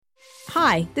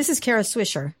Hi, this is Kara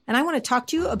Swisher, and I want to talk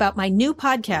to you about my new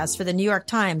podcast for the New York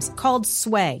Times called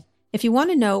Sway. If you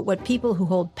want to know what people who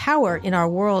hold power in our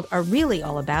world are really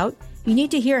all about, you need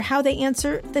to hear how they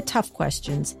answer the tough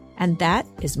questions. And that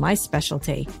is my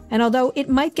specialty. And although it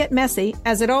might get messy,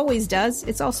 as it always does,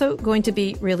 it's also going to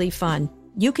be really fun.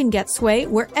 You can get Sway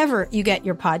wherever you get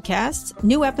your podcasts.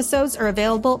 New episodes are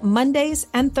available Mondays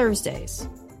and Thursdays.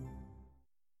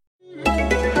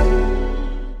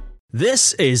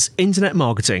 This is Internet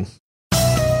Marketing.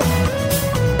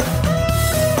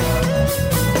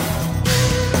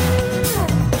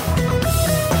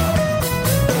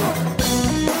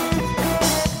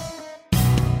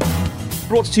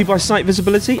 Brought to you by Site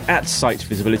Visibility at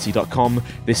sitevisibility.com.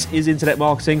 This is Internet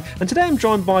Marketing, and today I'm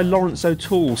joined by Laurence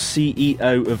O'Toole,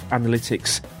 CEO of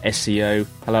Analytics SEO.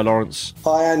 Hello, Laurence.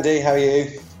 Hi, Andy. How are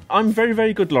you? I'm very,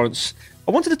 very good, Laurence.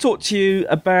 I wanted to talk to you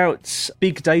about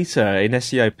big data in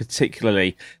SEO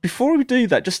particularly. Before we do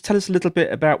that, just tell us a little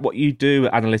bit about what you do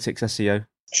at Analytics SEO.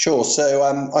 Sure. So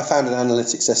I founded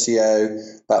Analytics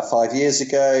SEO about 5 years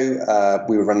ago.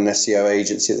 We were running an SEO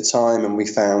agency at the time, and we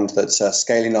found that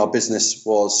scaling our business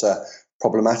was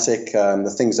problematic.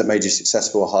 The things that made you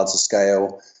successful are hard to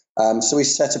scale. So we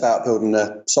set about building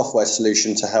a software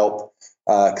solution to help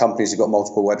companies who've got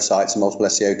multiple websites and multiple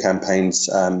SEO campaigns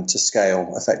to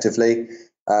scale effectively.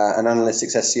 And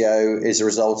Analytics SEO is a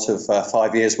result of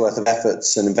 5 years worth of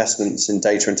efforts and investments in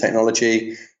data and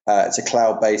technology. It's a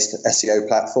cloud-based SEO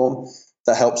platform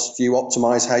that helps you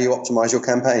optimize how you optimize your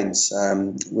campaigns.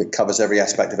 It covers every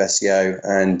aspect of SEO,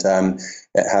 and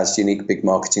it has unique big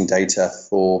marketing data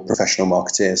for professional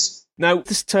marketeers. Now,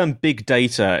 this term big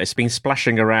data has been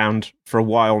splashing around for a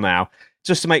while now.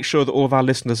 Just to make sure that all of our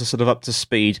listeners are sort of up to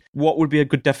speed, what would be a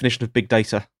good definition of big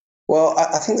data? Well,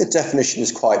 I think the definition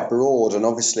is quite broad, and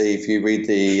obviously, if you read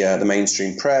the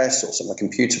mainstream press or some of the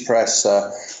computer press,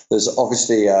 there's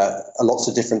obviously lots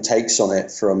of different takes on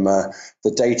it. From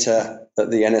the data that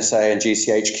the NSA and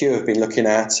GCHQ have been looking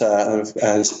at,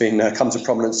 and it's been come to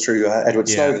prominence through Edward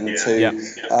Snowden,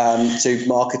 to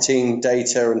marketing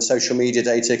data and social media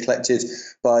data collected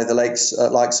by the likes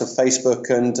of Facebook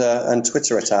and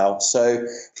Twitter et al. So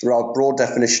there are broad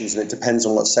definitions, and it depends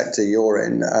on what sector you're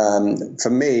in. For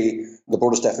me, the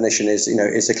broadest definition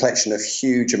is a collection of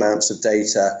huge amounts of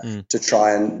data to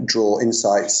try and draw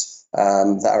insights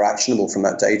that are actionable from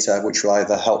that data, which will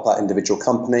either help that individual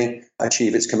company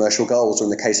achieve its commercial goals, or in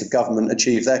the case of government,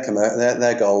 achieve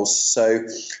their goals. So,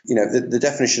 the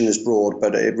definition is broad,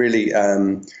 but it really,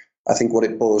 I think what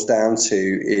it boils down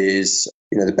to is,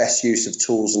 the best use of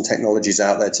tools and technologies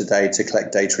out there today to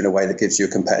collect data in a way that gives you a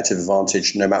competitive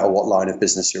advantage, no matter what line of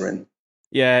business you're in.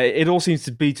 Yeah, it all seems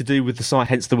to be to do with the size,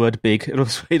 hence the word big.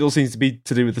 It all seems to be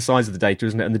to do with the size of the data,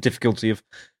 isn't it? And the difficulty of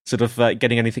sort of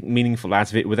getting anything meaningful out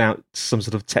of it without some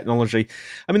sort of technology.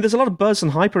 I mean, there's a lot of buzz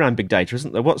and hype around big data,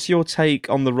 isn't there? What's your take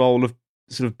on the role of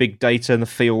sort of big data in the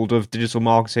field of digital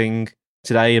marketing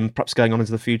today and perhaps going on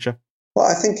into the future? Well,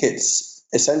 I think it's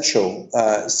essential,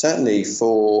 certainly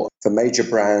for major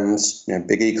brands,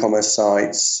 big e-commerce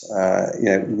sites,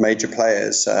 major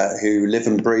players who live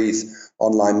and breathe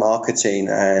online marketing,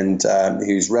 and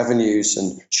whose revenues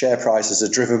and share prices are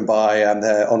driven by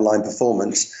their online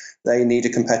performance. They need a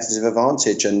competitive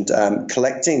advantage, and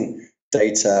collecting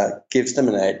data gives them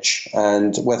an edge.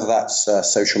 And whether that's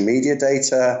social media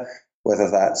data,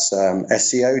 whether that's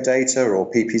SEO data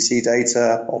or PPC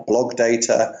data or blog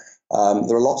data,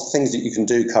 there are lots of things that you can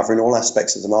do covering all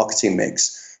aspects of the marketing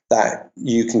mix that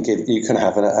you can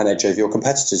have an edge over your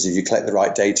competitors if you collect the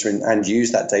right data and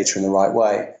use that data in the right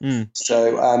way.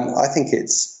 So I think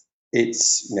it's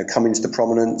coming to the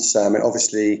prominence. And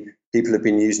obviously, people have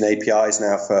been using APIs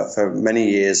now for many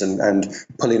years and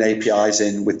pulling APIs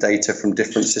in with data from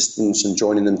different systems and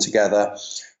joining them together,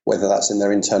 whether that's in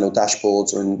their internal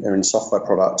dashboards or in software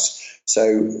products.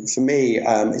 So for me,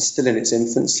 it's still in its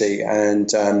infancy,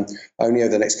 and only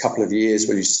over the next couple of years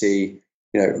will you see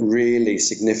really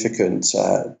significant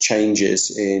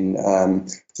changes in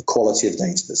the quality of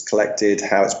data that's collected,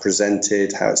 how it's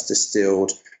presented, how it's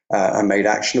distilled, and made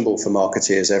actionable for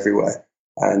marketeers everywhere.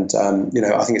 And,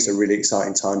 I think it's a really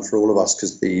exciting time for all of us,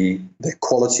 because the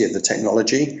quality of the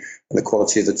technology and the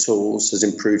quality of the tools has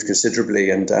improved considerably.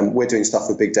 And we're doing stuff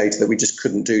with big data that we just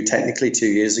couldn't do technically 2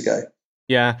 years ago.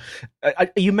 Yeah.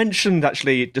 You mentioned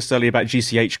actually just earlier about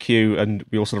GCHQ, and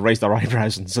we all sort of raised our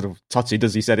eyebrows and sort of tutted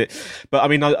as he said it. But I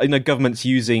mean, I know government's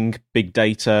using big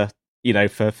data,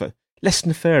 for less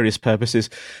nefarious purposes,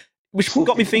 which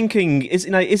got me thinking, is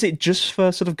it just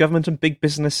for sort of government and big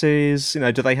businesses?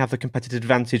 Do they have the competitive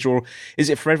advantage, or is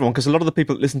it for everyone? Because a lot of the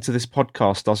people that listen to this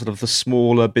podcast are sort of the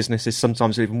smaller businesses,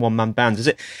 sometimes even one-man bands.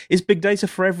 Is big data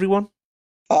for everyone?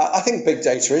 I think big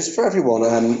data is for everyone,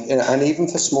 and even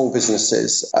for small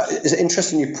businesses. It's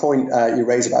interesting you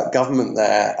raise about government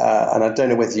there, and I don't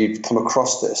know whether you've come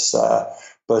across this,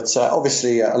 but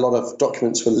obviously a lot of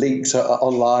documents were leaked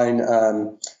online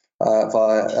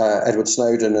via Edward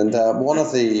Snowden, and one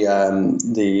of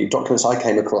the documents I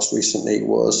came across recently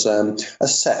was a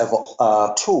set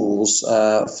of tools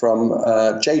from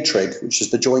JTRIG, which is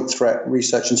the Joint Threat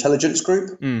Research Intelligence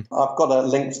Group. I've got a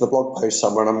link to the blog post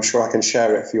somewhere, and I'm sure I can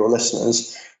share it for your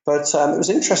listeners. But it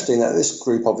was interesting that this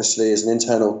group obviously is an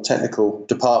internal technical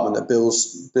department that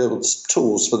builds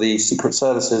tools for the secret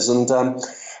services, and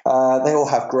they all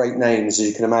have great names, as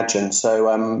you can imagine. So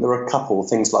there are a couple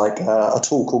things like a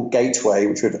tool called Gateway,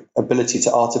 which would ability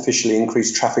to artificially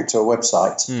increase traffic to a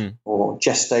website, or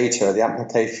Gestdata, the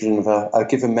application of a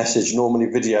given message, normally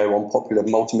video, on popular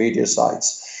multimedia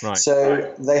sites. Right.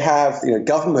 So they have,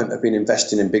 government have been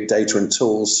investing in big data and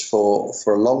tools for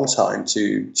a long time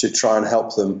to try and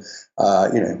help them,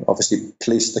 obviously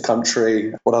police the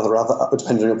country, whatever other,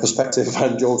 depending on your perspective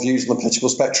and your views on the political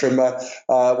spectrum,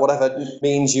 whatever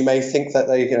means you may think that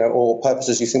they, or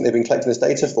purposes you think they've been collecting this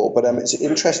data for. But it's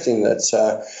interesting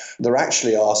that there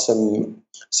actually are some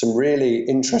really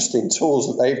interesting tools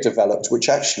that they've developed, which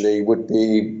actually would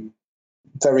be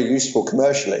very useful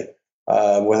commercially.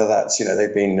 Whether that's,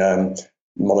 they've been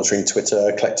monitoring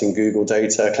Twitter, collecting Google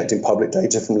data, collecting public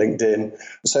data from LinkedIn.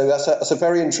 So that's a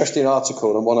very interesting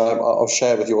article, and one I'll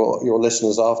share with your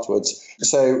listeners afterwards.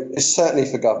 So it's certainly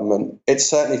for government. It's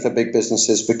certainly for big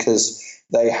businesses because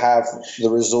they have the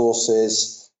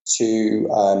resources to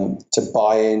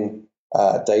buy in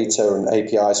data and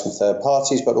APIs from third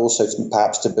parties, but also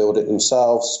perhaps to build it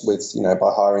themselves with,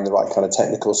 by hiring the right kind of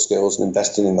technical skills and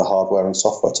investing in the hardware and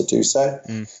software to do so.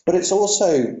 But it's also,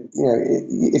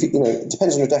 it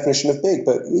depends on your definition of big,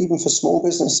 but even for small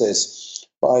businesses,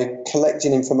 by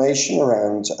collecting information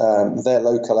around their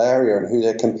local area and who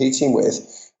they're competing with,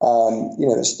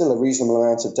 there's still a reasonable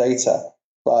amount of data.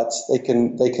 But they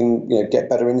can get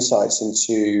better insights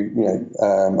into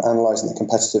analysing the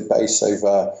competitive base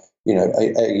over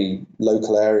a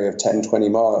local area of 10, 20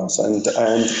 miles and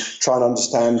try and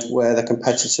understand where the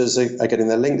competitors are getting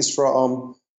their links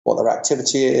from, what their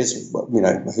activity is,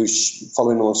 who's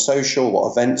following them on social,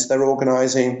 what events they're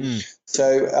organising.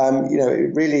 So,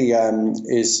 it really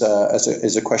is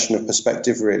a question of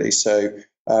perspective, really. So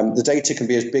the data can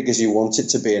be as big as you want it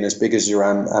to be and as big as your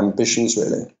ambitions,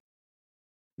 really.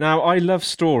 Now, I love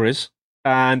stories,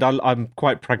 and I'm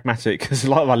quite pragmatic, as a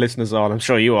lot of our listeners are, and I'm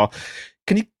sure you are.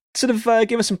 Can you sort of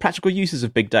give us some practical uses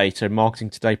of big data in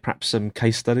marketing today, perhaps some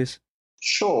case studies?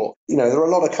 Sure. There are a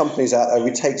lot of companies out there.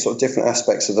 We take sort of different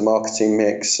aspects of the marketing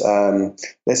mix.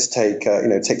 Let's take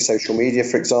social media,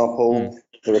 for example.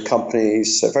 There are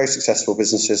companies, very successful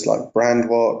businesses like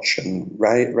Brandwatch and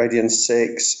Radian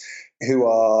 6, who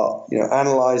are,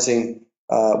 analysing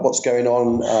what's going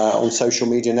on social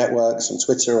media networks, on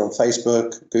Twitter, on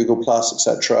Facebook, Google Plus,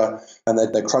 etc. And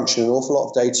they're crunching an awful lot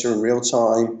of data in real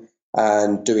time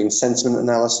and doing sentiment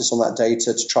analysis on that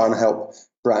data to try and help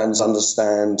brands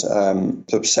understand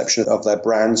the perception of their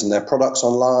brands and their products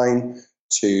online,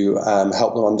 to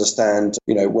help them understand,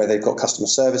 where they've got customer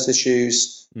service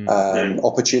issues,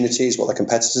 opportunities, what their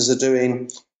competitors are doing.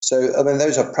 So,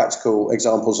 those are practical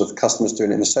examples of customers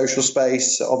doing it in the social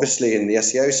space. Obviously, in the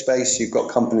SEO space, you've got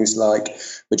companies like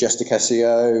Majestic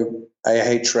SEO,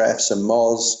 Ahrefs, and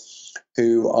Moz,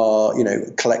 who are,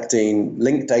 collecting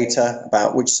link data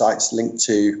about which sites link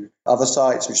to other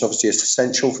sites, which obviously is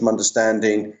essential from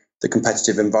understanding the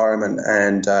competitive environment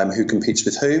and who competes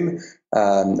with whom,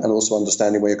 and also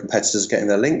understanding where your competitors are getting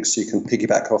their links, so you can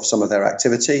piggyback off some of their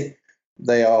activity.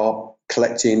 They are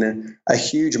collecting a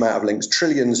huge amount of links,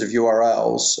 trillions of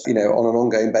URLs, on an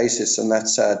ongoing basis, and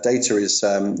that data is,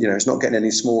 it's not getting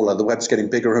any smaller. The web's getting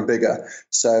bigger and bigger,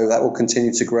 so that will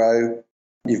continue to grow.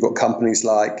 You've got companies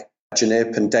like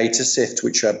Genip and DataSift,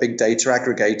 which are big data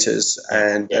aggregators,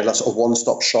 and they're sort of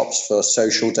one-stop shops for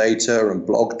social data and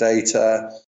blog data.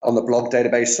 On the blog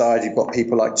database side, you've got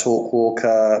people like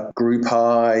Talkwalker,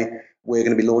 GroupHigh. We're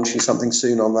going to be launching something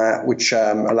soon on that, which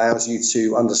allows you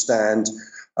to understand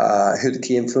who the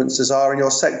key influencers are in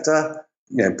your sector.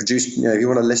 If you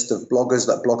want a list of bloggers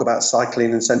that blog about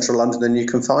cycling in central London, then you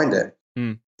can find it.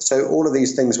 So all of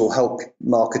these things will help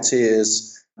marketeers,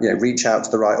 reach out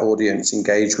to the right audience,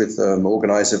 engage with them,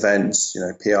 organize events,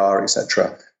 PR,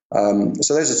 etc.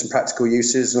 So those are some practical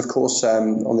uses. And of course,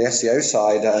 on the SEO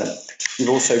side, you've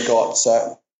also got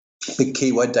big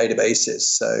keyword databases.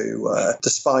 So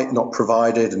despite not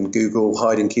provided and Google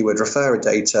hiding keyword referrer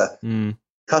data,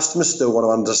 customers still want to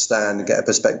understand and get a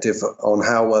perspective on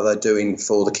how well they're doing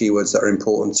for the keywords that are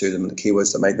important to them and the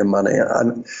keywords that make them money.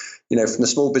 And, from the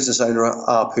small business owner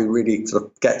up who really sort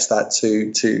of gets that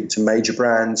to major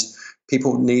brands,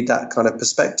 people need that kind of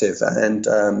perspective. And,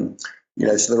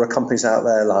 so there are companies out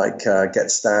there like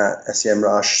GetStat,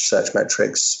 SEMrush,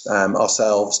 Searchmetrics,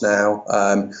 ourselves now,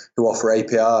 who offer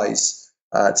APIs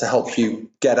to help you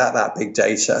get at that big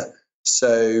data.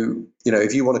 So,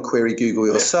 if you want to query Google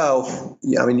yourself,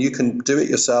 you can do it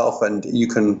yourself, and you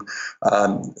can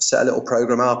set a little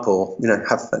program up, or,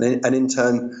 have an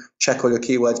intern check all your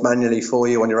keywords manually for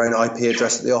you on your own IP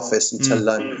address at the office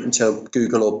until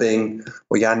Google or Bing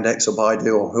or Yandex or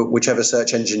Baidu or whichever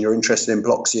search engine you're interested in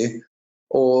blocks you.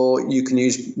 Or you can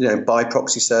use, buy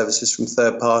proxy services from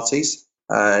third parties.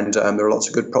 And there are lots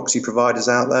of good proxy providers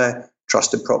out there.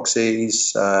 Trusted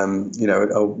Proxies, are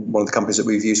one of the companies that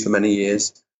we've used for many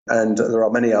years. And there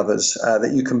are many others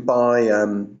that you can buy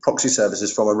proxy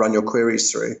services from and run your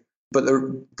queries through. But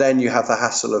then you have the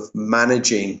hassle of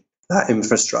managing that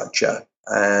infrastructure.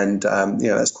 And,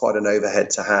 that's quite an overhead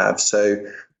to have. So,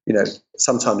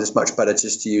 sometimes it's much better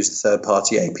just to use the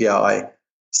third-party API,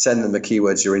 send them the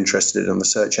keywords you're interested in on the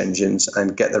search engines,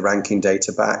 and get the ranking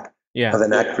data back. Yeah. And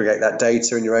then aggregate that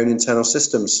data in your own internal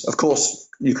systems. Of course,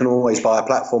 you can always buy a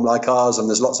platform like ours, and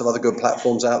there's lots of other good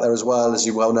platforms out there as well, as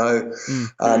you well know,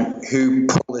 who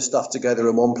pull this stuff together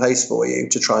in one place for you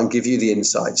to try and give you the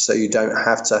insights, so you don't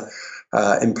have to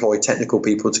employ technical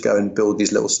people to go and build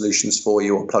these little solutions for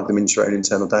you or plug them into your own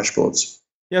internal dashboards.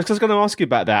 Yeah, I was going to ask you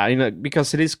about that,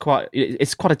 because it's quite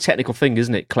a technical thing,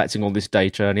 isn't it? Collecting all this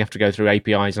data, and you have to go through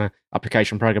APIs and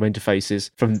application program interfaces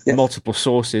from multiple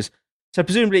sources. So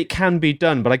presumably it can be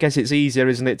done, but I guess it's easier,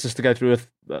 isn't it, just to go through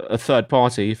a third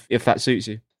party if that suits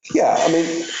you? Yeah,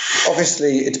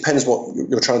 obviously it depends what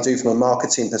you're trying to do from a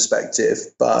marketing perspective,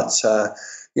 but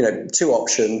two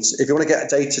options. If you want to get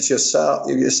data to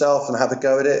yourself and have a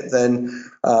go at it, then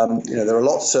there are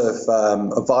lots of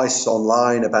advice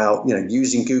online about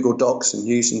using Google Docs and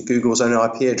using Google's own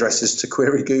IP addresses to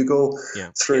query Google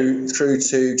through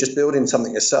to just building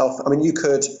something yourself. You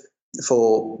could,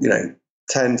 for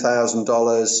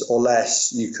 $10,000 or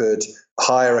less, you could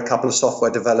hire a couple of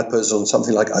software developers on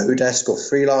something like Odesk or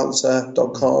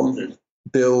freelancer.com,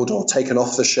 build or take an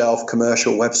off-the-shelf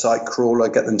commercial website crawler,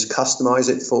 get them to customize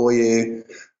it for you,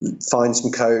 find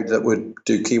some code that would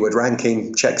do keyword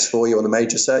ranking checks for you on the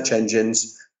major search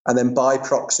engines, and then buy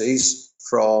proxies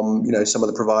from some of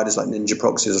the providers like Ninja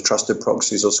Proxies or Trusted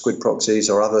Proxies or Squid Proxies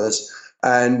or others,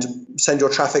 and send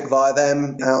your traffic via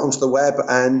them out onto the web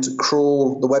and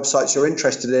crawl the websites you're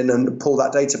interested in and pull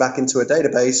that data back into a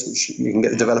database, which you can get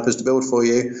the developers to build for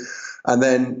you, and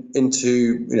then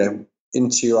into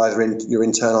either in your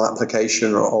internal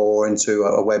application or into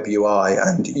a web UI.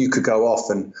 And you could go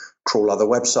off and crawl other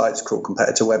websites, crawl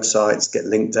competitor websites, get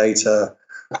link data,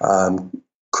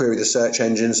 query the search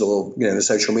engines or the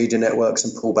social media networks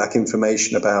and pull back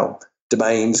information about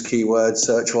domains, keywords,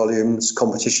 search volumes,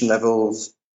 competition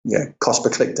levels, cost per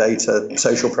click data,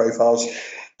 social profiles,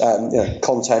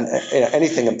 content,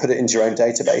 anything, and put it into your own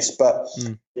database. But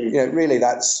really,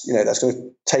 that's going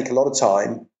to take a lot of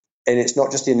time, and it's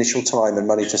not just the initial time and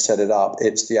money to set it up;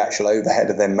 it's the actual overhead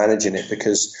of them managing it,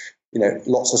 because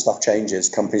lots of stuff changes.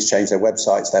 Companies change their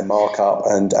websites, their markup,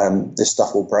 and this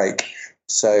stuff will break.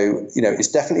 So it's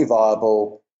definitely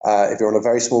viable. If you're on a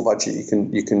very small budget,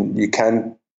 you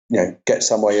can get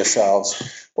somewhere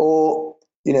yourselves, or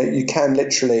you can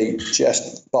literally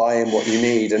just buy in what you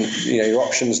need, and your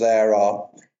options there are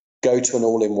go to an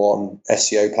all-in-one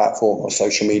SEO platform or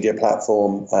social media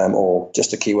platform, or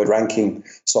just a keyword ranking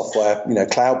software,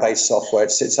 cloud-based software.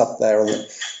 It sits up there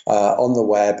on the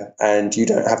web, and you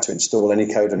don't have to install any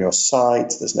code on your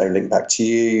site. There's no link back to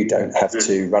you. You don't have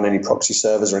to run any proxy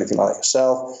servers or anything like that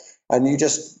yourself. And you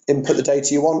just input the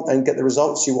data you want and get the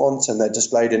results you want, and they're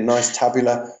displayed in nice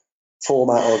tabular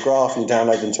format or a graph, and you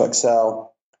download them to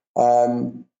Excel.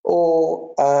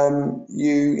 Or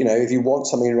if you want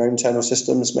something in your own internal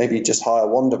systems, maybe just hire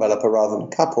one developer rather than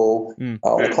a couple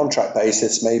on a contract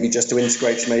basis, maybe just to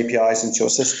integrate some APIs into your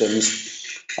systems.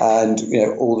 And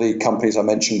all the companies I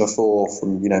mentioned before,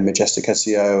 from Majestic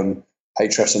SEO and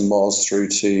Ahrefs and Moz through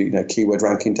to keyword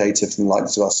ranking data from the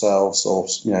likes of ourselves or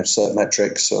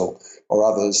Searchmetrics or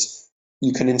others,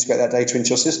 you can integrate that data into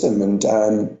your system. And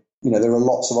there are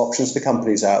lots of options for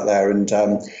companies out there, and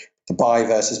the buy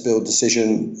versus build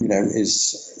decision,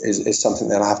 is something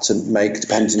they'll have to make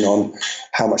depending on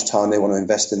how much time they want to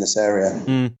invest in this area.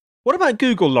 What about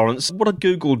Google, Laurence? What are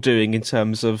Google doing in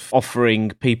terms of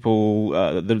offering people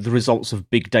the results of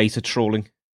big data trawling?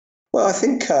 Well, I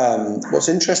think what's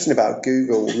interesting about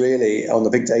Google really on the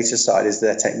big data side is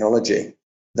their technology.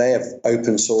 They have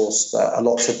open sourced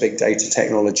lots of big data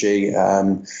technology.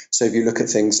 So if you look at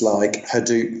things like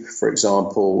Hadoop, for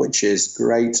example, which is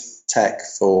great tech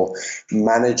for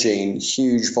managing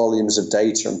huge volumes of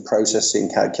data and processing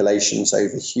calculations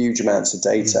over huge amounts of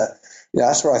data. Yeah,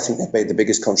 that's where I think they've made the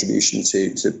biggest contribution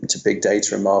to big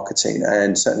data and marketing.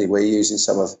 And certainly we're using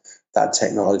some of that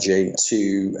technology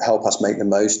to help us make the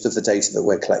most of the data that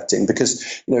we're collecting,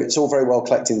 because, it's all very well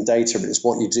collecting data, but it's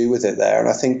what you do with it there. And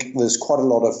I think there's quite a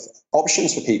lot of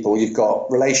options for people. You've got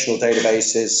relational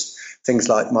databases, things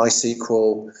like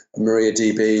MySQL,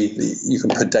 MariaDB that you can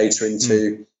put data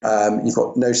into. You've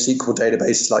got NoSQL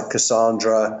databases like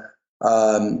Cassandra,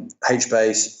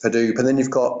 HBase, Hadoop, and then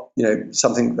you've got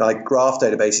something like graph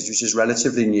databases, which is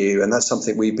relatively new, and that's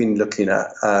something we've been looking at,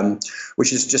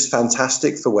 which is just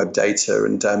fantastic for web data.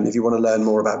 And if you want to learn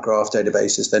more about graph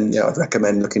databases, then I'd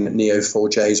recommend looking at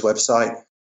Neo4j's website.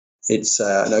 It's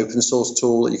an open source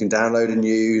tool that you can download and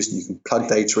use, and you can plug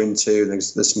data into.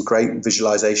 There's some great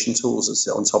visualization tools that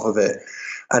sit on top of it,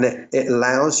 and it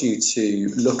allows you to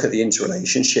look at the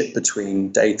interrelationship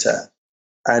between data.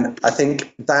 And I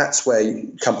think that's where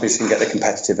companies can get the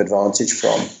competitive advantage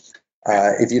from.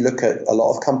 If you look at a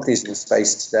lot of companies in the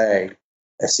space today,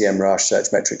 SEMrush,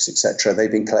 Searchmetrics, etc.,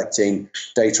 they've been collecting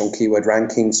data on keyword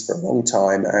rankings for a long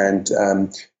time and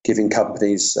giving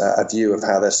companies a view of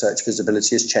how their search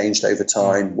visibility has changed over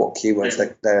time, what keywords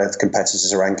their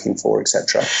competitors are ranking for,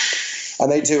 etc.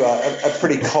 And they do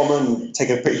take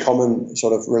a pretty common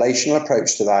sort of relational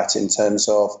approach to that in terms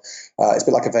of, it's a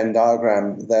bit like a Venn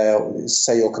diagram. They'll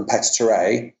say you're competitor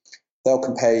A, they'll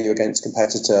compare you against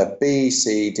competitor B,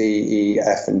 C, D, E,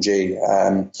 F, and G,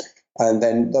 and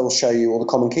then they'll show you all the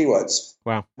common keywords.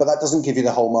 Wow. But that doesn't give you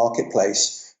the whole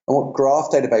marketplace. And what graph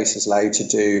databases allow you to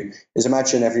do is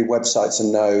imagine every website's a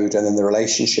node, and then the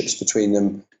relationships between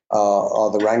them are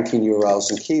the ranking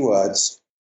URLs and keywords.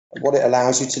 What it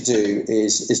allows you to do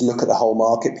is look at the whole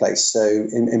marketplace. So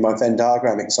in my Venn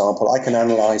diagram example, I can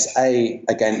analyze A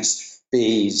against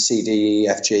B, C, D, E,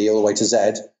 F, G, all the way to Z.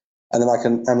 And then I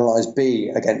can analyze B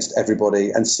against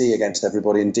everybody, and C against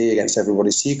everybody, and D against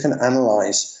everybody. So you can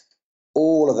analyze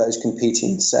all of those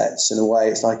competing sets in a way.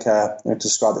 It's like to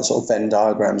describe it, sort of Venn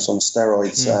diagrams on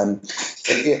steroids,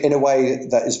 in a way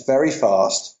that is very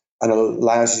fast and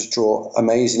allows you to draw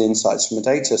amazing insights from the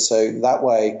data. So that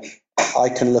way, I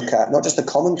can look at not just the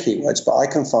common keywords, but I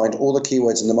can find all the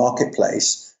keywords in the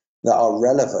marketplace that are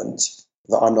relevant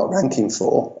that I'm not ranking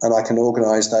for, and I can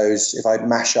organize those. If I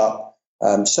mash up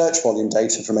search volume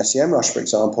data from SEMrush, for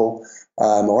example,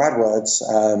 or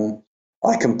AdWords,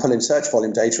 I can pull in search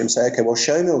volume data and say, okay, well,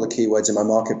 show me all the keywords in my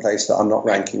marketplace that I'm not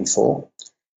ranking for,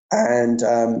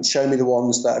 and show me the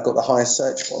ones that have got the highest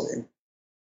search volume.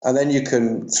 And then you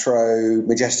can throw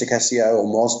Majestic SEO or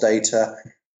Moz data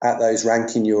at those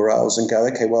ranking URLs and go,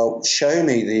 okay, well, show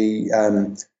me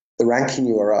the ranking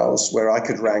URLs where I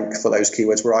could rank for those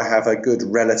keywords where I have a good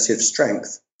relative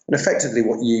strength. And effectively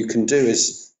what you can do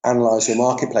is analyze your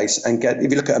marketplace and get,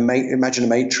 if you look at imagine a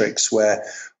matrix where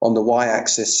on the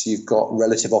y-axis you've got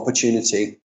relative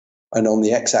opportunity and on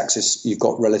the x-axis you've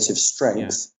got relative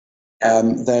strength. Yeah.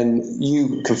 Then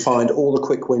you can find all the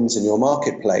quick wins in your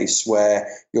marketplace where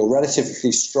you're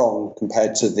relatively strong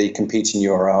compared to the competing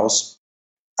URLs,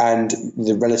 and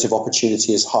the relative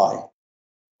opportunity is high.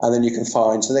 And then you can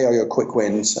find, so they are your quick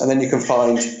wins. And then you can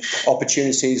find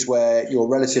opportunities where you're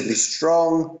relatively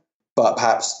strong, but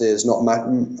perhaps there's not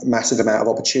a massive amount of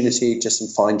opportunity, just some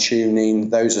fine tuning.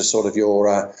 Those are sort of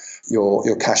your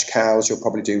cash cows. You're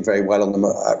probably doing very well on them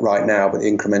right now, but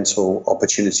the incremental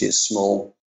opportunity is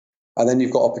small. And then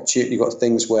you've got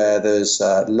things where there's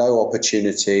low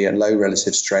opportunity and low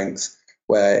relative strength,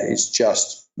 where it's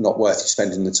just not worth you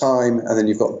spending the time. And then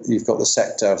you've got the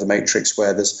sector of the matrix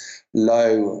where there's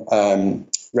low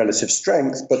relative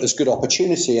strength, but there's good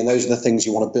opportunity. And those are the things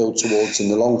you want to build towards in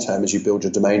the long term as you build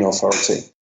your domain authority.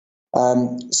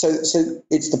 So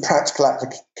it's the practical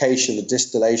application, the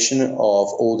distillation of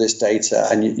all this data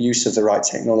and use of the right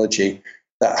technology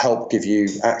that help give you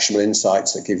actionable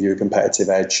insights that give you a competitive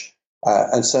edge.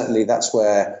 And certainly that's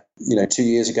where, 2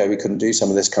 years ago we couldn't do some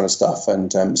of this kind of stuff.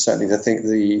 And certainly I think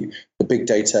the big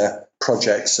data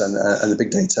projects and the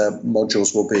big data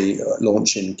modules will be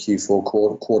launching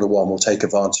Q4 quarter one. Will take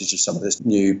advantage of some of this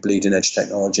new bleeding edge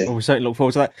technology. Well, we certainly look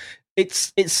forward to that.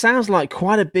 It sounds like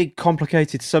quite a big,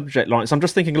 complicated subject, Laurence. I'm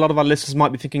just thinking a lot of our listeners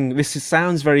might be thinking this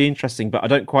sounds very interesting, but I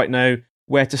don't quite know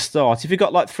where to start. If you've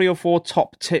got like 3 or 4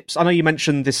 top tips, I know you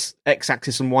mentioned this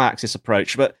x-axis and y-axis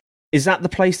approach, but is that the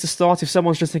place to start if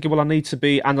someone's just thinking, well, I need to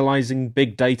be analysing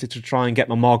big data to try and get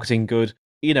my marketing good?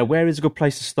 where is a good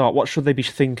place to start? What should they be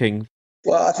thinking?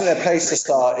 Well, I think their place to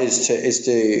start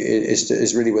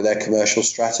is really with their commercial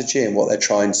strategy and what they're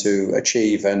trying to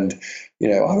achieve. And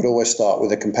I would always start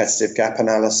with a competitive gap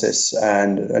analysis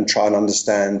and try and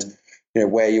understand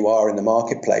where you are in the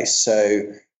marketplace. So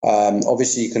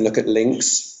obviously you can look at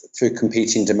links through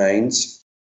competing domains,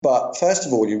 but first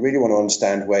of all you really want to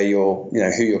understand where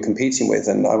who you're competing with.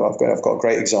 And I've got a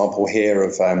great example here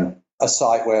of a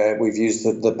site where we've used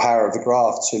the power of the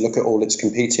graph to look at all its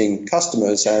competing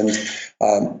customers. And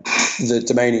the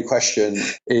domain in question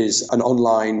is an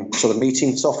online sort of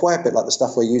meeting software, a bit like the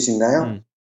stuff we're using now. Mm.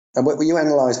 And when you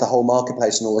analyze the whole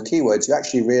marketplace and all the keywords, you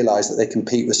actually realize that they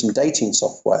compete with some dating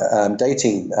software,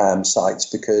 dating sites,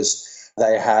 because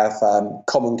they have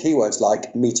common keywords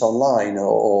like meet online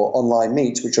or online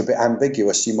meet, which are a bit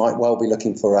ambiguous. You might well be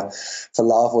looking for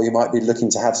love, or you might be looking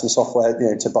to have some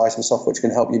software, to buy some software which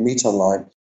can help you meet online.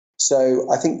 So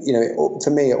I think,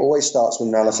 for me, it always starts with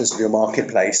analysis of your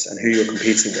marketplace and who you're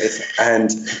competing with.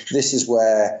 And this is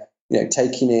where,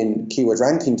 taking in keyword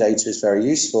ranking data is very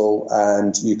useful,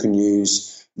 and you can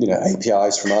use,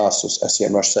 APIs from us or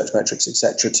SEMrush, Search Metrics,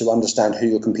 etc., to understand who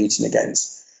you're competing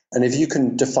against. And if you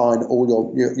can define all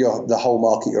the whole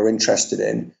market you're interested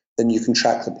in, then you can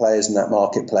track the players in that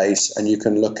marketplace, and you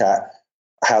can look at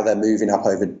how they're moving up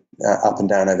and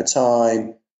down over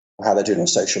time, how they're doing on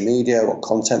social media, what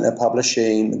content they're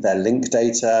publishing, their link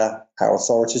data, how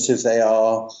authoritative they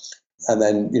are, and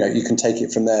then you can take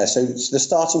it from there. So the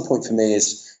starting point for me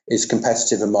is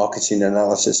competitive and marketing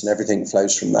analysis, and everything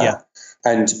flows from that. Yeah.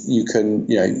 And you can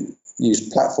use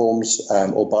platforms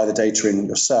or buy the data in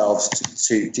yourselves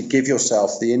to give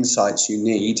yourself the insights you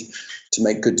need to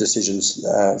make good decisions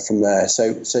from there.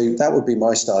 So that would be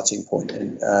my starting point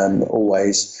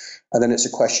always. And then it's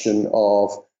a question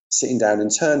of sitting down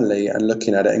internally and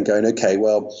looking at it and going, okay,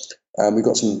 well, we've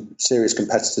got some serious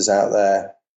competitors out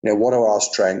there. What are our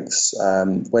strengths?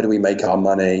 Where do we make our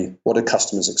money? What do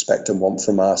customers expect and want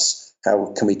from us?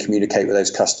 How can we communicate with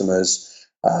those customers?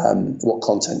 What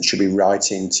content should we be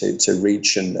writing to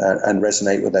reach and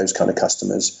resonate with those kind of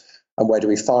customers, and where do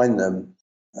we find them?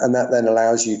 And that then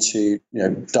allows you to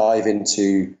dive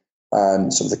into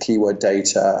sort of the keyword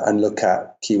data and look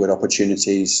at keyword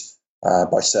opportunities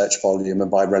by search volume and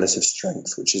by relative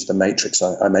strength, which is the matrix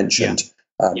I mentioned.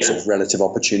 Sort of relative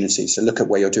opportunity. So look at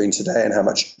where you're doing today and how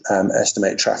much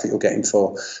estimated traffic you're getting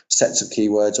for sets of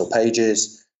keywords or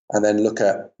pages. And then look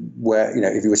at where,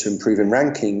 if you were to improve in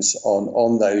rankings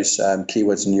on those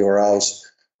keywords and URLs,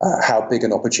 how big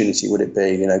an opportunity would it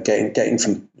be? Getting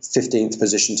from 15th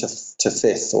position to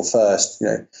 5th or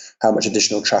 1st, how much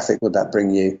additional traffic would that bring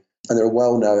you? And there are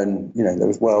well-known, there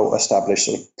was well-established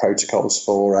sort of protocols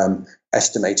for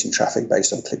estimating traffic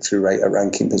based on click-through rate at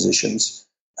ranking positions.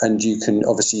 And you can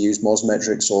obviously use Moz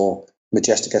metrics or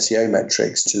Majestic SEO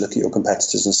metrics to look at your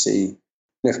competitors and see,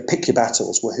 pick your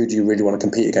battles. Well, who do you really want to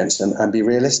compete against, and be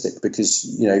realistic, because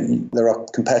there are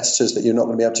competitors that you're not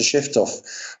going to be able to shift off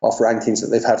rankings that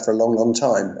they've had for a long, long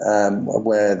time,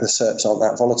 where the SERPs aren't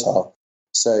that volatile.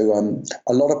 So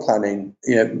a lot of planning,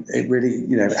 it really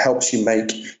helps you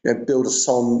build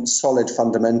solid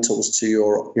fundamentals to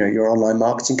your online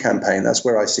marketing campaign. That's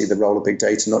where I see the role of big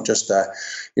data, not just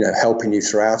helping you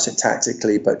throughout it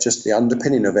tactically, but just the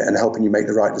underpinning of it and helping you make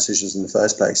the right decisions in the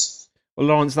first place. Well,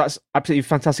 Laurence, that's absolutely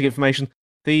fantastic information.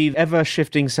 The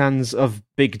ever-shifting sands of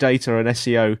big data and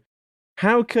SEO.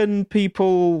 How can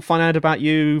people find out about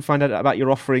you, find out about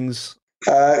your offerings?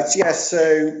 So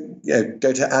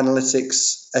go to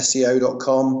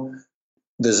analyticsseo.com.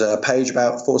 There's a page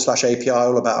about /API,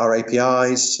 all about our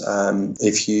APIs.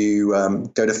 If you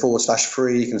go to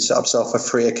 /free, you can set up yourself a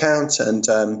free account, and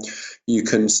you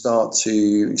can start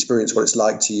to experience what it's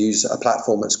like to use a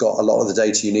platform that's got a lot of the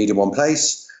data you need in one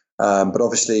place. But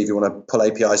obviously, if you want to pull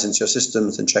APIs into your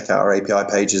systems, then check out our API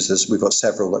pages. We've got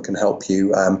several that can help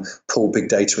you pull big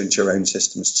data into your own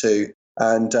systems too.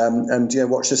 And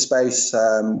watch this space.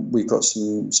 We've got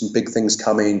some big things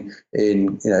coming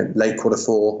in late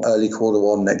Q4, early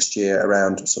Q1 next year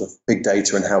around sort of big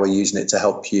data and how we're using it to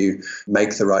help you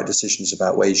make the right decisions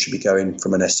about where you should be going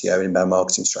from an SEO and inbound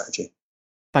marketing strategy.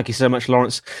 Thank you so much,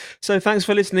 Laurence. So thanks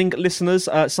for listening, listeners.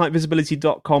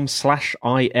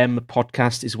 Sitevisibility.com/IM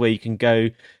podcast is where you can go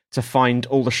to find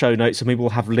all the show notes, and we will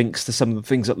have links to some of the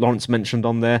things that Laurence mentioned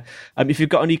on there. If you've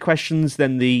got any questions,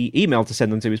 then the email to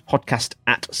send them to is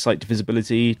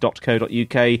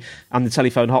podcast@sitevisibility.co.uk, and the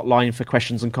telephone hotline for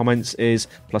questions and comments is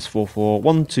 +44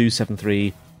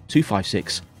 1273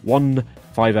 256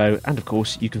 150, and of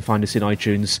course you can find us in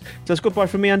iTunes. So it's goodbye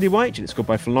from me, Andy White, and it's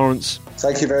goodbye from Laurence.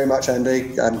 Thank you very much,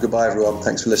 Andy, and goodbye everyone.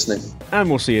 Thanks for listening. And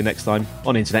we'll see you next time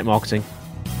on Internet Marketing.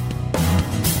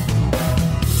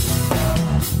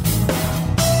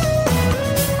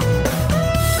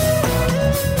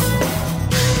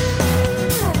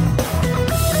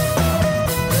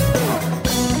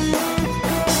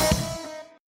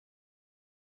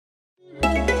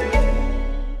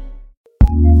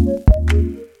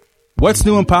 What's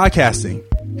new in podcasting?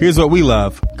 Here's what we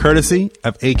love, courtesy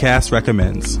of Acast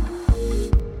Recommends.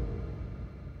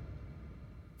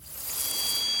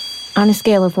 On a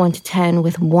scale of 1 to 10,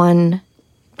 with 1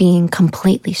 being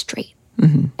completely straight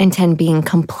and 10 being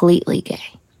completely gay,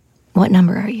 what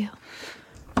number are you?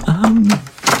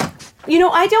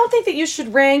 I don't think that you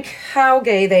should rank how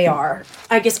gay they are.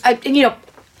 I guess,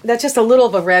 that's just a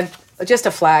little of just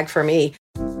a flag for me.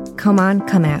 Come On,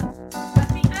 Come Out.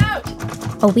 Let me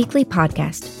out! A weekly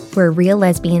podcast where real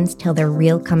lesbians tell their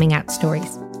real coming out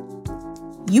stories.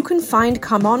 You can find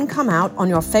Come On, Come Out on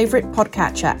your favorite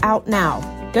podcatcher out now.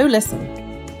 Go listen.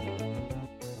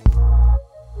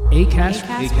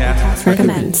 Acast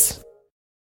recommends.